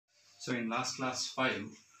So in last class 5,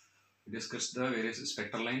 we discussed the various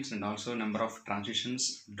spectral lines and also number of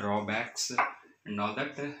transitions, drawbacks and all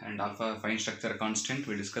that, and alpha fine structure constant.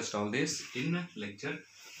 We discussed all this in lecture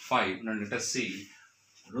 5. Now let us see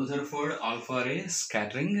Rutherford Alpha Ray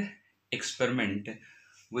scattering experiment,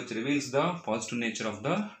 which reveals the positive nature of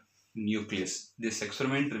the nucleus. This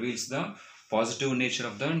experiment reveals the positive nature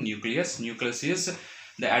of the nucleus. Nucleus is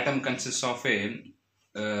the atom consists of a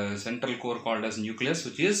central core called as nucleus,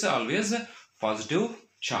 which is always positive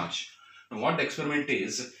charge. Now, what the experiment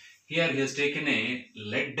is, here he has taken a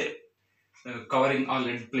lead covering or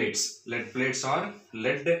lead plates. Lead plates or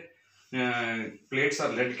lead plates or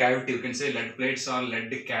lead cavity. You can say lead plates or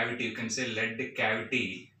lead cavity. You can say lead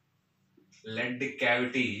cavity. Lead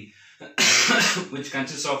cavity, which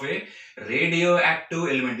consists of a radioactive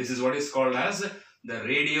element. This is what is called as the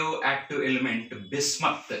radioactive element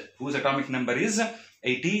bismuth, whose atomic number is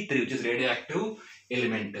 83, which is radioactive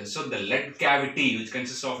element. So the lead cavity, which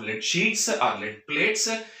consists of lead sheets or lead plates,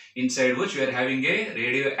 inside which we are having a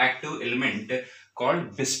radioactive element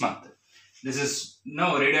called bismuth. This is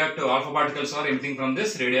now radioactive alpha particles are emitting from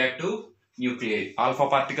this radioactive nuclei. Alpha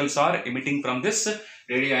particles are emitting from this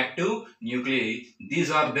radioactive nuclei. These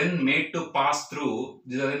are then made to pass through.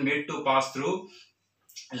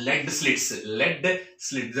 Lead slits. Lead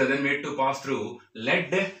slits are then made to pass through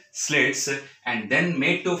lead slits and then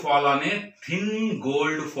made to fall on a thin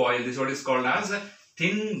gold foil. This is what is called as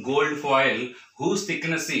thin gold foil, whose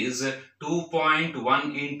thickness is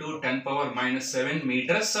 2.1 into 10 power minus 7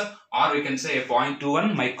 meters, or we can say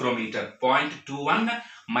 0.21 micrometer. 0.21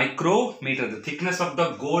 micrometer, the thickness of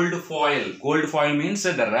the gold foil. Gold foil means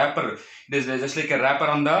the wrapper. It is just like a wrapper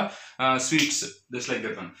on the sweets, just like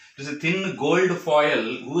that one. It is a thin gold foil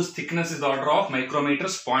whose thickness is the order of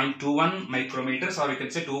micrometers, 0.21 micrometers, or we can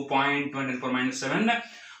say 2.1 for minus 7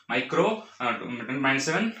 minus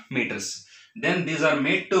 7 meters. Then these are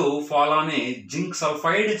made to fall on a zinc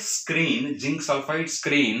sulfide screen.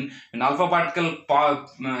 An alpha particle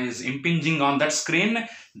is impinging on that screen.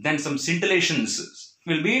 Then some scintillations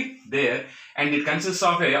will be there, and it consists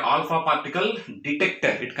of a alpha particle detector.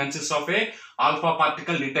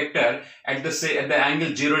 At the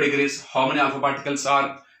angle 0 degrees, how many alpha particles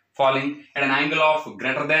are falling? At an angle of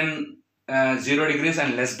greater than 0 degrees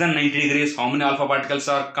and less than 90 degrees, how many alpha particles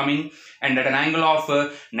are coming? And at an angle of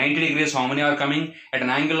 90 degrees, how many are coming? At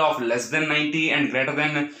an angle of less than 90 and greater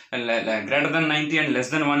than 90 and less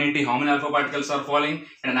than 180, how many alpha particles are falling?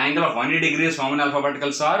 At an angle of 180 degrees, how many alpha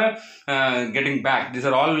particles are getting back? These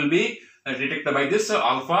are all will be detected by this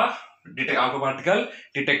alpha particle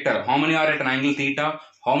detector. How many are at an angle theta?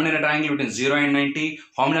 How many are at an angle between 0 and 90?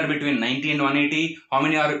 How many are between 90 and 180? How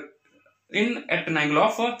many are at an angle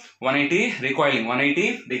of 180 recoiling?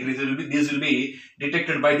 180 degrees these will be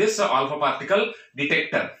detected by this alpha particle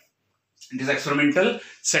detector. It is experimental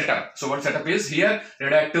setup. So what setup is here?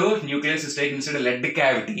 Radioactive nucleus is taken inside a lead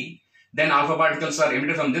cavity. Then alpha particles are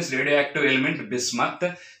emitted from this radioactive element bismuth.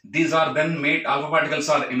 These are then made, alpha particles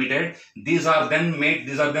are emitted. These are then made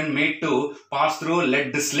to pass through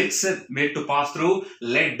lead slits,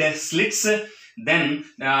 then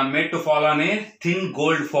made to fall on a thin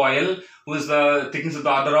gold foil, whose the thickness of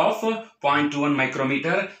the order of 0.21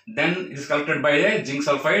 micrometer. Then it is collected by a zinc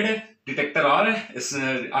sulfide detector or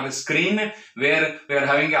a screen, where we are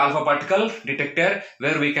having an alpha particle detector,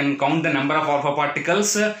 where we can count the number of alpha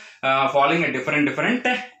particles falling at different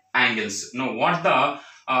angles. Now what the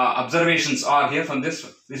observations are here from this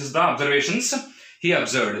is the observations he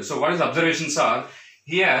observed. So what is the observations are?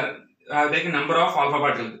 Here I have taken number of alpha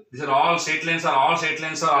particles. These are all straight lines are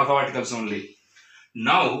alpha particles only.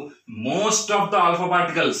 Now most of the alpha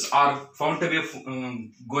particles are found to be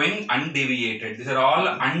going undeviated. These are all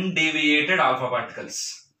undeviated alpha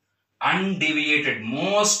particles. Undeviated.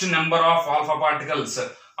 Most number of alpha particles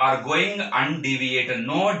are going undeviated.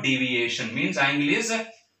 No deviation means angle is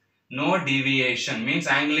 0 degrees.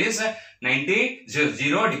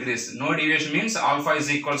 No deviation means alpha is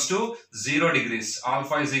equals to 0 degrees.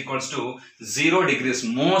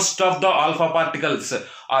 Most of the alpha particles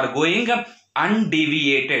are going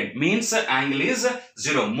undeviated, means angle is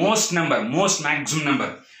 0. Maximum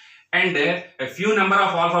number. And a few number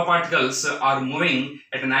of alpha particles are moving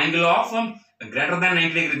at an angle of greater than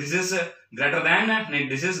 90 degrees. This is greater than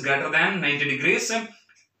 90 degrees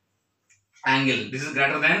angle. This is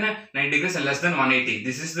greater than 90 degrees and less than 180.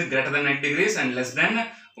 This is the greater than 90 degrees and less than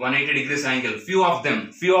 180 degrees angle. Few of them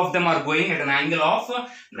are going at an angle of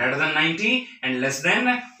greater than 90 and less than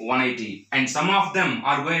 180. And some of them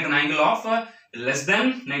are going at an angle of less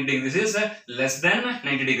than 90 degrees. This is less than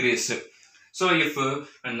 90 degrees. So if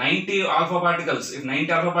 90 alpha particles, if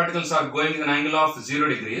 90 alpha particles are going at an angle of 0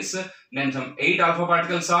 degrees, then some 8 alpha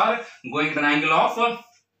particles are going at an angle of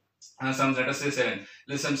some, let us say 7.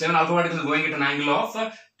 Some 7 alpha particles going at an angle of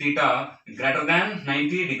theta greater than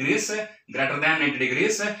 90 degrees,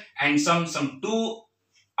 and some 2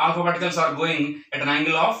 alpha particles are going at an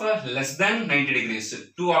angle of less than 90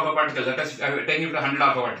 degrees. 2 alpha particles, let us take it to 100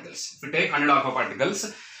 alpha particles. If we take 100 alpha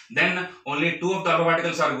particles, then only 2 of the alpha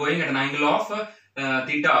particles are going at an angle of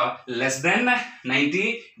theta less than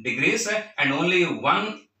 90 degrees, and only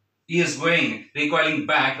 1 is going recoiling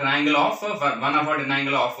back at an angle of 1 alpha at an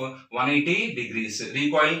angle of 180 degrees.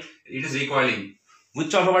 Recoil, it is recoiling.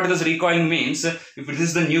 Which alpha particle is recoiling means, if it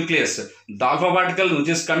is the nucleus, the alpha particle which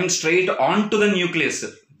is coming straight onto the nucleus.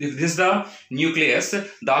 If this is the nucleus,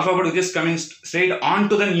 the alpha particle which is coming straight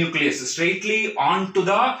onto the nucleus, straightly onto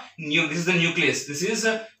the this is the nucleus. This is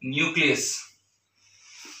nucleus.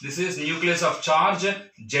 This is nucleus of charge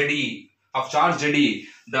Ze.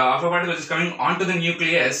 The alpha particle which is coming onto the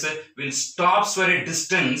nucleus will stop for a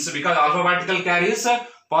distance, because alpha particle carries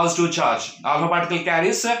positive charge. Alpha particle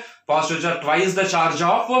carries positive charge, twice the charge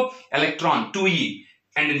of electron, 2e,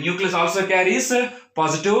 and the nucleus also carries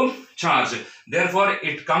positive charge. Therefore,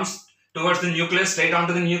 it comes towards the nucleus, straight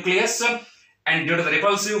onto the nucleus, and due to the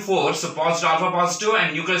repulsive force, positive alpha positive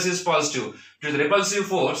and nucleus is positive. Due to the repulsive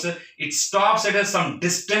force, it stops at some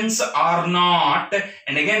distance R0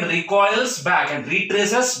 and again recoils back and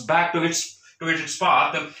retraces back to its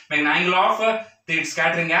path, making an angle of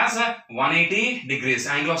scattering as 180 degrees.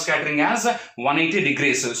 Angle of scattering as 180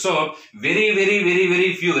 degrees. So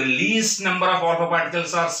very few, least number of alpha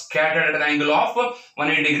particles are scattered at an angle of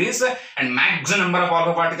 180 degrees, and maximum number of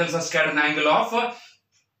alpha particles are scattered at an angle of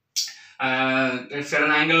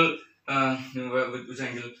which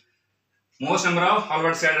angle? Most number of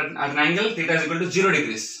alpha scattered at an angle theta is equal to 0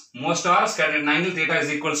 degrees. Most are scattered at an angle theta is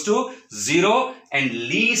equals to 0, and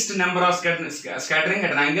least number of scattering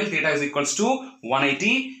at an angle theta is equals to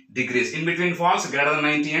 180 degrees. In between falls greater than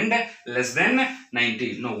 90 and less than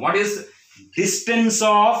 90. Now, what is distance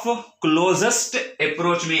of closest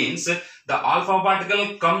approach means? The alpha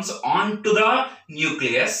particle comes onto the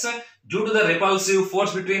nucleus. Due to the repulsive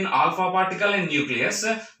force between alpha particle and nucleus,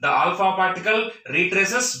 the alpha particle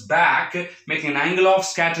retraces back, making an angle of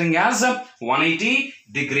scattering as 180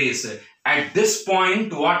 degrees. At this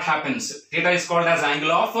point, what happens? Theta is called as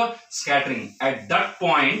angle of scattering. At that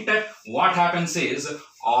point, what happens is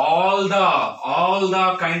all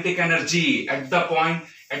the kinetic energy at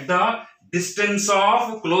the distance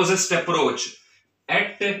of closest approach.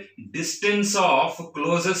 At distance of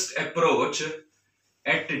closest approach,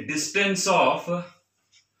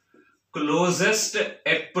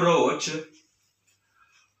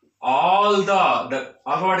 all the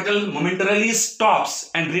alpha particle momentarily stops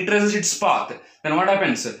and retraces its path. Then what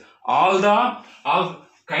happens? All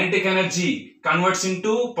kinetic energy converts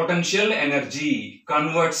into potential energy.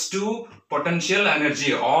 All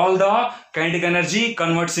the kinetic energy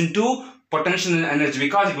converts into potential energy,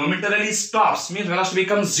 because it momentarily stops, means velocity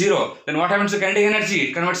becomes 0. Then what happens to kinetic energy?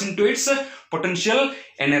 It converts into its potential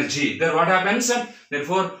energy. Then what happens?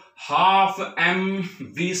 Therefore, half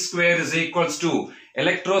mv square is equals to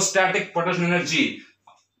electrostatic potential energy,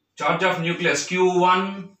 charge of nucleus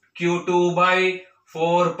Q1 Q2 by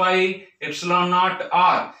 4 pi epsilon naught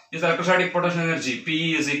r is the electrostatic potential energy.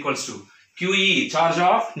 P is equals to QE, charge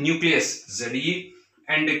of nucleus, Ze,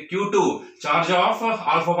 and Q2, charge of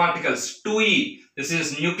alpha particles, 2e. This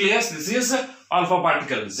is nucleus, this is alpha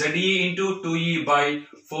particle, Ze into 2e by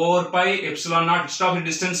 4 pi epsilon naught, stop the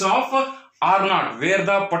distance of r0, where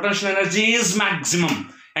the potential energy is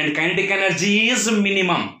maximum and kinetic energy is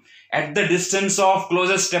minimum. At the distance of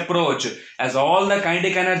closest approach, as all the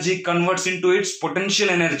kinetic energy converts into its potential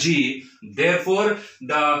energy, therefore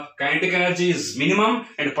the kinetic energy is minimum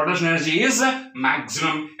and potential energy is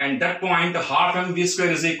maximum. And that point, half mv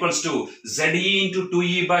square is equals to Ze into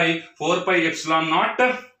 2e by 4 pi epsilon naught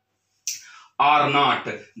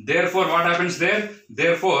r0. Therefore, what happens there?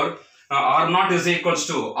 Therefore, r0 is equals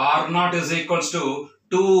to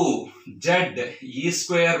 2z e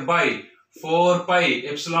square by 4 pi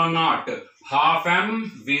epsilon naught half m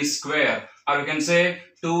v square, or we can say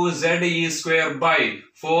 2z e square by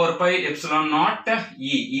 4 pi epsilon naught e.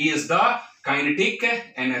 E is the kinetic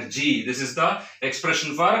energy. This is the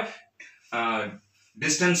expression for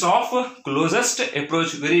distance of closest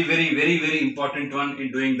approach. Very important one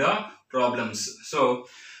in doing the problems. So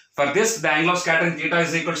for this, the angle of scattering theta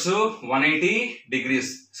is equals to 180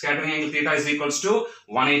 degrees. Scattering angle theta is equals to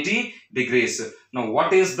 180 degrees. Now,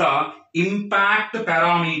 what is the impact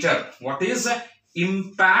parameter? What is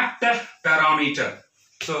impact parameter?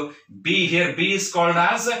 So B here, B is called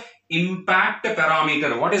as impact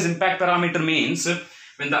parameter. What is impact parameter means?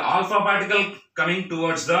 When the alpha particle coming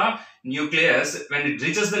towards the nucleus, when it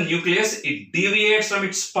reaches the nucleus, it deviates from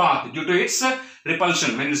its path due to its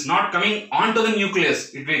repulsion. When it's not coming onto the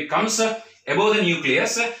nucleus, it comes above the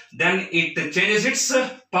nucleus, then it changes its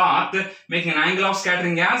path, making an angle of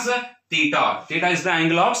scattering as theta. Theta is the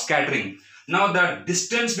angle of scattering. Now the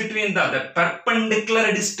distance between the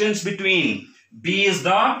perpendicular distance between B is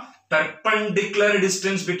the perpendicular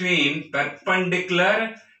distance between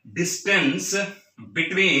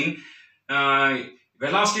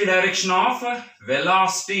velocity direction of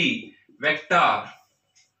velocity vector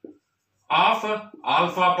of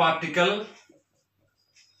alpha particle,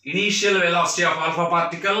 initial velocity of alpha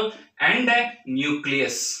particle and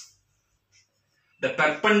nucleus. The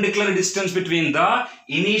perpendicular distance between the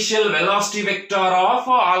initial velocity vector of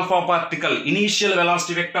alpha particle,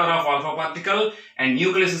 and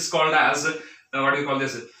nucleus is called as what do you call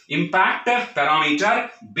this? Impact parameter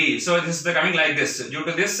B. So this is coming like this. Due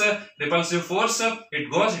to this repulsive force,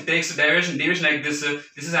 it takes deviation like this.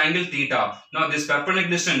 This is angle theta. Now this perpendicular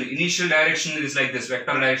distance, initial direction is like this,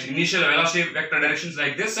 vector direction. Initial velocity vector direction is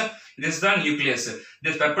like this. This is the nucleus.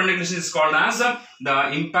 This perpendicular distance is called as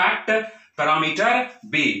the impact parameter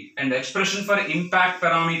B. And the expression for impact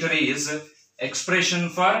parameter is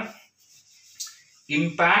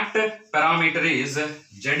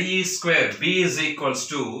ZE square. B is equals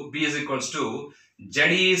to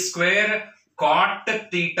ZE square cot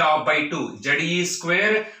theta by 2. ZE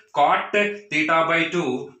square cot theta by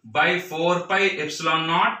 2 by 4 pi epsilon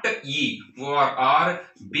naught E over R.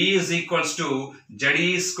 B is equals to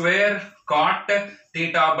ZE square cot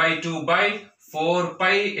theta by 2 by 4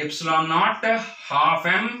 pi epsilon naught half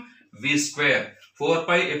m V square. 4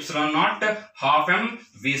 pi epsilon naught half m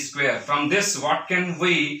V square. From this, what can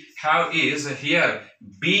we have is here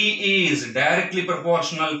B is directly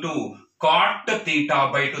proportional to cot theta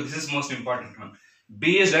by 2. This is most important one.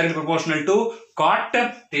 B is directly proportional to cot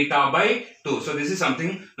theta by 2. So this is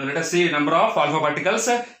something. Now let us see number of alpha particles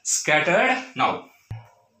scattered now.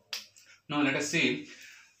 Now let us see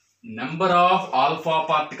number of alpha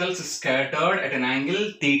particles scattered at an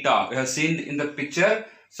angle theta. We have seen in the picture.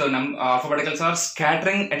 So alpha particles are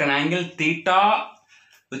scattering at an angle theta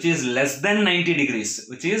which is less than 90 degrees.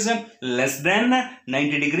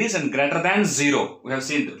 And greater than 0. We have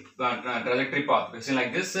seen the trajectory path. We have seen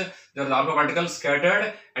like this. There are the alpha particles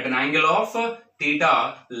scattered at an angle of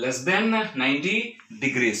theta less than 90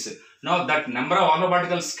 degrees. Now that number of alpha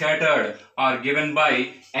particles scattered are given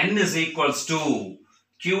by n is equals to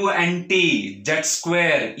Q and T z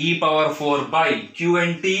square e power 4 by Q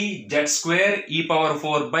and T z square e power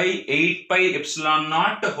 4 by 8 pi epsilon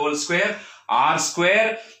naught whole square R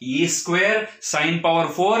square E square sine power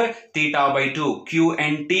 4 theta by 2. Q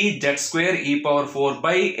and T z square e power 4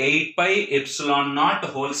 by 8 pi epsilon naught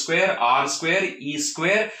whole square R square E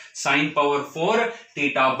square sine power 4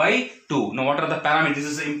 theta by 2. Now what are the parameters? This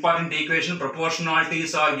is an important equation.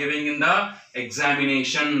 Proportionalities are giving in the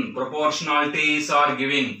examination. Proportionalities are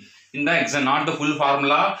giving in the exam, not the full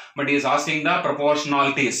formula, but he is asking the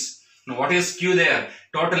proportionalities. Now what is Q there?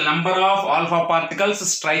 Total number of alpha particles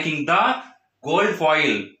striking the gold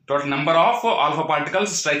foil. Total number of alpha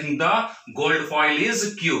particles striking the gold foil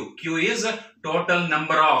is Q. Q is total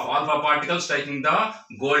number of alpha particles striking the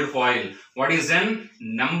gold foil. What is then?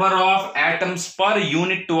 Number of atoms per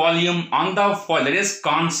unit volume on the foil. That is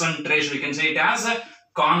concentration. We can say it as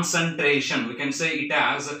concentration. We can say it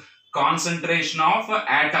as concentration of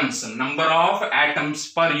atoms. Number of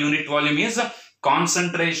atoms per unit volume is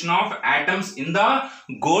concentration of atoms in the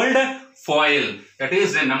gold foil. That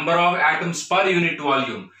is the number of atoms per unit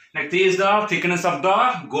volume. Next is the thickness of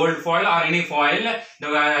the gold foil or any foil.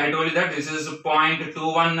 I told you that this is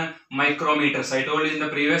 0.21 micrometers. I told you in the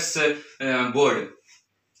previous board.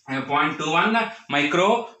 0.21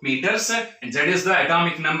 micrometers, and that is the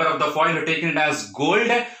atomic number of the foil. We have taken it as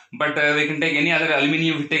gold, but we can take any other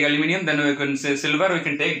aluminium. If we take aluminium, then we can say silver. We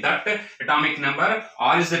can take that atomic number.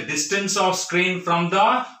 R is the distance of screen from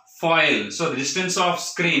the foil. So the distance of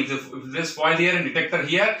screen, if this foil here and detector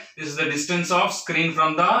here, this is the distance of screen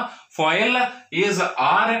from the foil is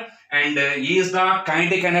R, and E is the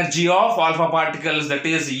kinetic energy of alpha particles, that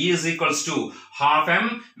is E is equals to half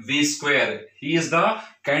m V square. E is the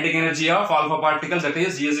kinetic energy of alpha particles, that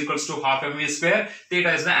is E is equals to half m V square.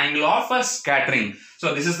 Theta is the angle of scattering.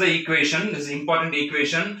 So this is the equation. This is important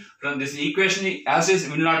equation. From this equation, as is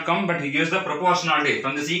will not come, but he gives the proportionality.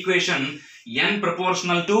 From this equation, n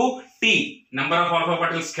proportional to T. number of alpha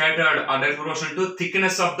particles scattered are directly proportional to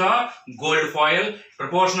thickness of the gold foil,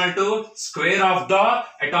 proportional to square of the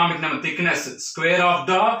atomic number, thickness, square of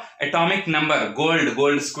the atomic number,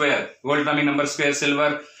 gold square, gold atomic number square,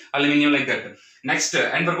 silver, aluminium, like that. Next,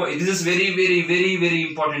 and this is very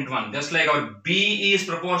important one. Just like our B is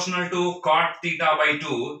proportional to cot theta by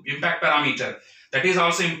 2, impact parameter. That is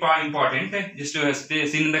also important. Just to have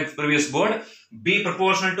seen in the previous board. B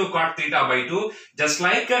proportional to cot theta by 2. Just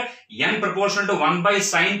like n proportional to 1 by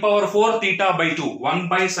sine power 4 theta by 2. 1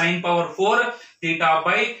 by sine power 4 theta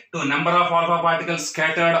by 2. Number of alpha particles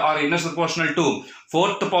scattered are inverse proportional to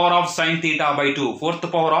 4th power of sine theta by 2.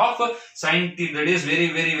 4th power of sine theta. That is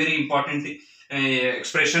very important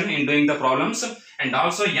expression in doing the problems. And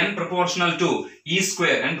also n proportional to e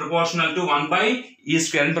square, n proportional to 1 by e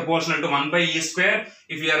square, n proportional to 1 by e square.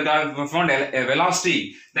 If you have found a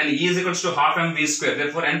velocity, then e is equals to half m v square.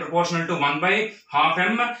 Therefore, n proportional to 1 by half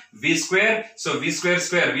m v square. So, v square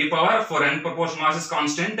v power 4, n proportional mass is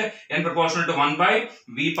constant, n proportional to 1 by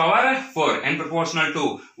v power 4, n proportional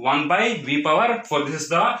to 1 by v power 4. This is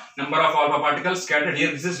the number of alpha particles scattered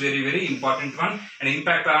here. This is very important one. And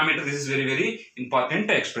impact parameter, this is very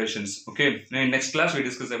important expressions. Okay, in next class we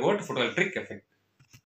discuss about photoelectric effect.